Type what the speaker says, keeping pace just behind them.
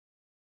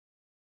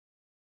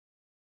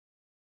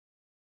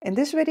In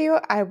this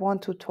video, I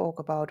want to talk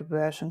about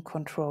version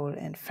control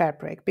in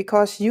Fabric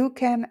because you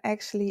can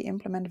actually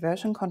implement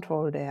version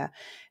control there,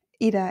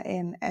 either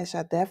in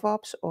Azure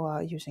DevOps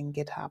or using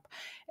GitHub.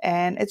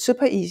 And it's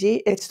super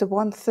easy. It's the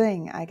one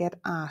thing I get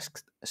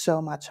asked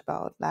so much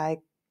about, like,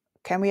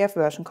 can we have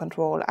version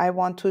control? I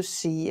want to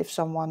see if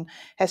someone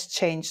has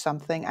changed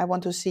something. I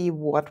want to see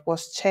what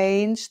was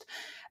changed,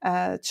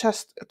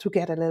 just to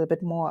get a little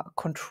bit more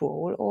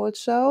control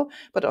also,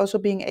 but also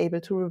being able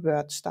to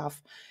revert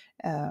stuff.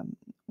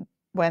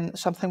 When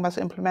something was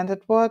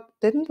implemented what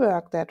didn't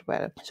work that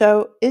well.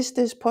 So is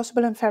this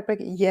possible in Fabric?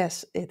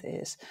 Yes, it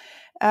is.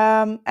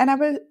 And I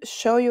will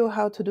show you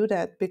how to do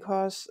that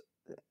because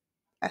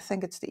I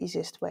think it's the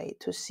easiest way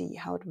to see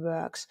how it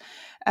works.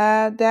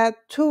 There are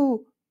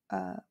two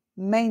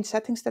main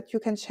settings that you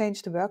can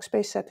change, the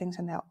workspace settings,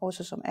 and there are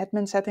also some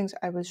admin settings.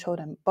 I will show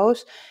them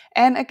both.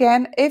 And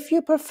again, if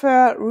you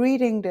prefer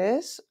reading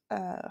this,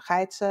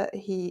 Geitze,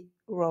 he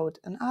wrote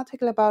an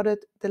article about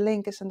it. The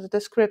link is in the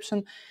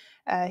description.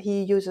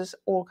 He uses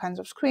all kinds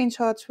of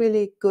screenshots,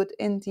 really good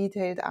in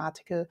detailed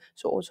article.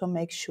 So also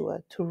make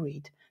sure to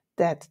read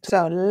that.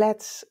 So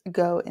let's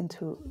go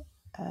into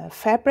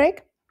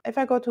Fabric. If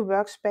I go to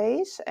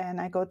Workspace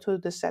and I go to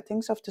the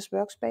settings of this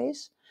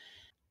workspace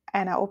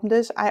and I open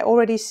this, I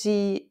already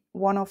see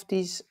one of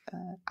these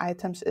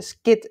items is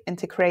Git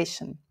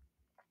integration.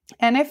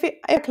 And if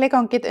I click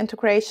on Git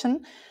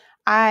integration,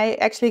 I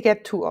actually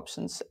get two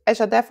options,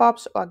 Azure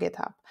DevOps or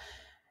GitHub.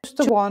 Choose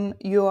the one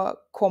your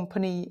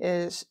company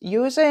is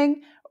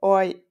using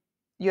or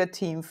your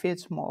team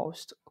feels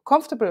most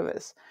comfortable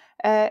with.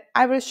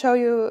 I will show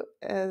you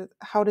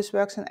how this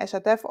works in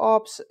Azure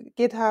DevOps.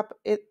 GitHub,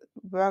 it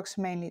works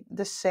mainly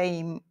the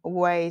same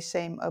way,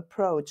 same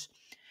approach.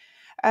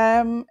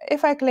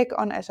 If I click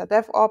on Azure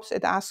DevOps,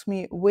 it asks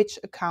me which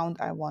account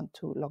I want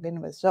to log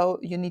in with. So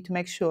you need to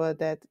make sure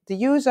that the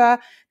user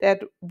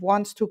that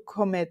wants to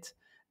commit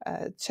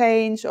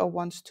change or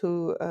wants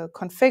to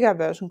configure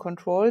version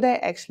control, they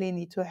actually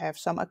need to have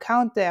some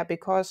account there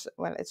because,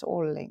 well, it's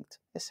all linked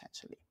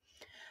essentially.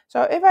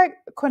 So if I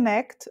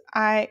connect,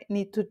 I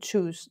need to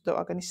choose the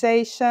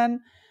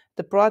organization,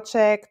 the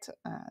project,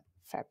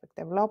 Fabric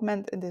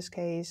development in this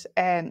case,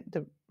 and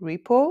the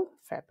repo,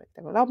 Fabric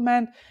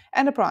development,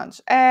 and the branch.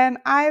 And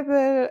I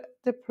will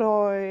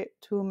deploy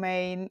to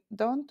main.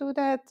 Don't do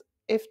that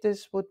if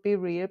this would be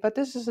real, but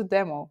this is a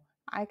demo.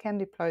 I can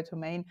deploy to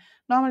main.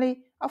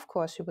 Normally, of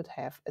course, you would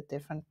have a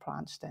different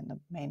branch than the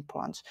main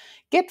branch.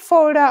 Git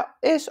folder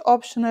is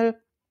optional.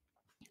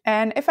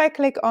 And if I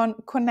click on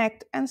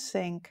connect and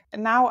sync,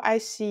 now I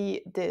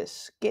see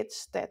this Git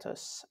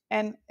status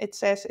and it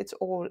says it's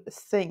all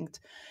synced.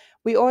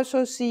 We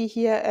also see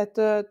here at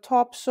the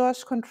top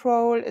source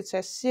control, it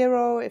says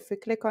 0. If we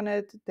click on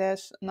it,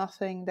 there's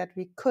nothing that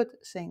we could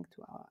sync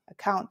to our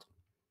account.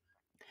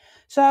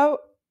 So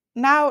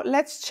now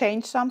let's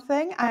change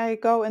something. I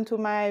go into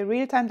my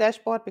real-time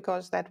dashboard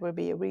because that will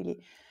be a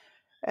really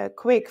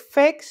quick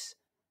fix.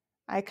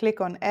 I click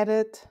on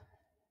edit.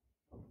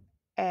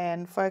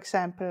 And for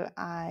example,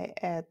 I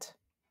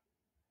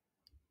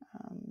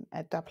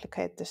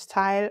duplicate this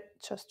tile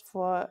just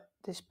for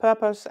this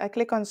purpose. I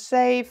click on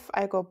save.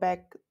 I go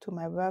back to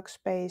my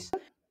workspace.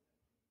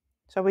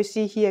 So we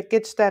see here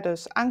Git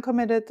status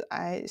uncommitted.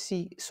 I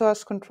see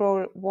source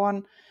control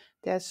 1.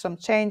 There's some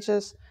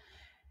changes.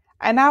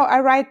 And now I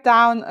write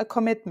down a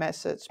commit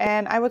message.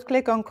 And I would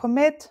click on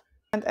commit.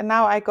 And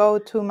now I go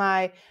to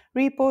my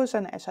repos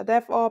and Azure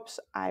DevOps.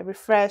 I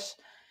refresh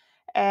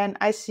and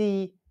I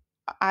see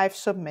I've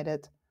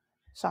submitted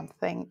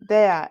something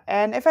there.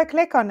 And if I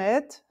click on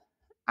it,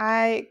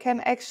 I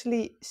can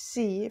actually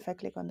see, if I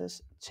click on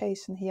this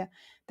JSON here,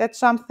 that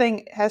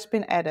something has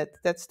been added.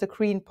 That's the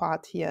green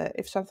part here.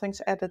 If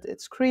something's added,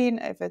 it's green.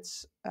 If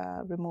it's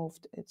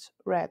removed, it's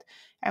red.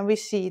 And we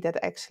see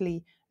that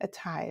actually a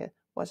tile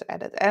was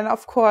added. And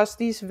of course,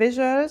 these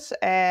visuals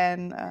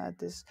and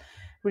this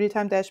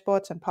real-time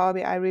dashboards and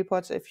PowerBI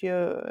reports, if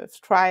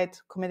you've tried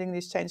committing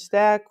these changes,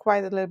 they're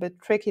quite a little bit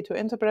tricky to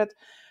interpret.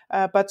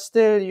 But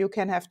still, you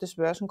can have this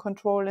version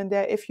control in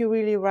there. If you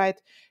really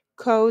write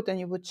code and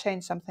you would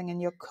change something in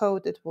your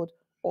code, it would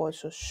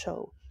also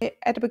show.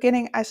 At the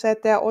beginning, I said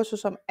there are also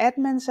some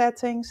admin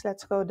settings.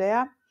 Let's go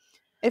there.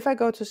 If I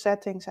go to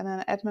settings and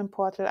then admin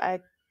portal,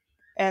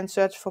 and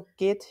search for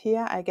Git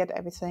here, I get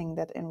everything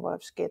that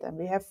involves Git. And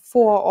we have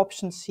 4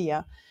 options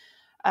here.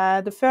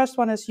 The first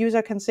one is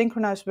user can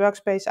synchronize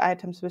workspace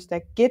items with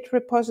their Git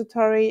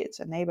repository. It's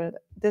enabled,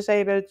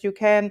 disabled. You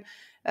can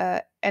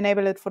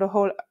enable it for the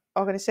whole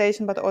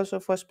organization, but also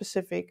for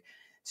specific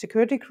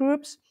security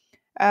groups.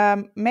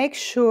 Make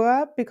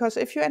sure, because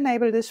if you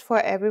enable this for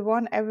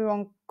everyone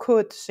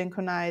could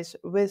synchronize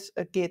with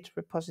a Git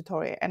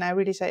repository. And I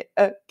really say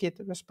a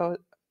Git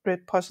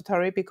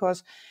repository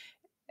because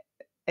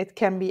it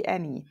can be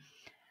any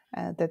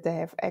that they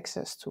have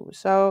access to.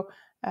 So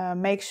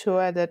make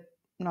sure that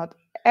not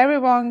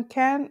everyone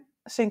can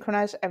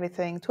synchronize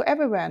everything to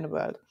everywhere in the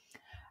world.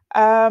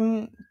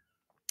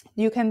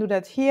 You can do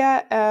that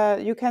here.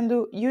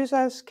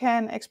 Users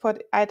can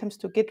export items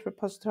to Git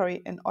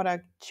repository in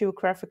other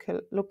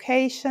geographical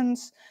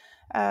locations.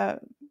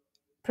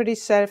 Pretty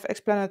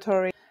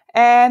self-explanatory.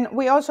 And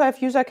we also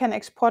have user can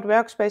export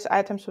workspace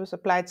items with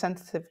applied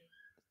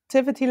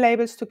sensitivity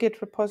labels to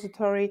Git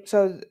repository.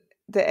 So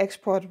the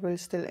export will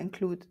still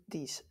include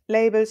these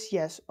labels,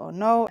 yes or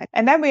no.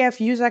 And then we have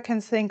user can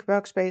sync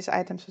workspace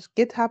items with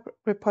GitHub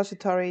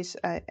repositories,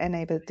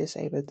 enabled,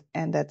 disabled,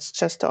 and that's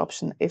just the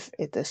option if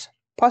it is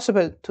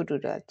possible to do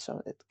that.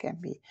 So it can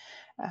be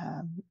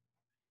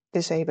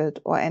disabled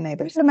or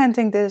enabled.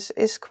 Implementing this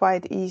is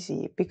quite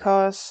easy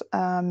because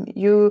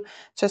you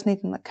just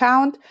need an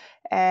account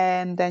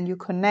and then you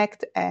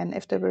connect, and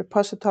if the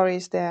repository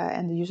is there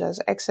and the user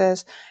has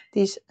access,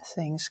 these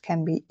things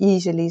can be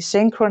easily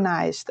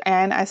synchronized.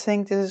 And I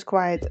think this is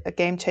quite a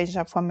game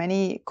changer for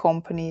many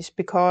companies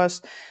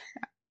because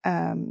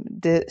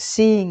the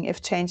seeing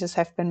if changes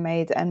have been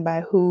made and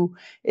by who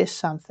is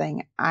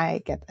something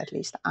I get at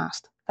least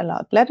asked a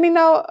lot. Let me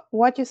know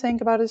what you think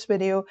about this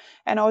video,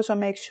 and also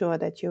make sure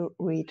that you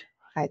read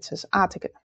Reitz's article.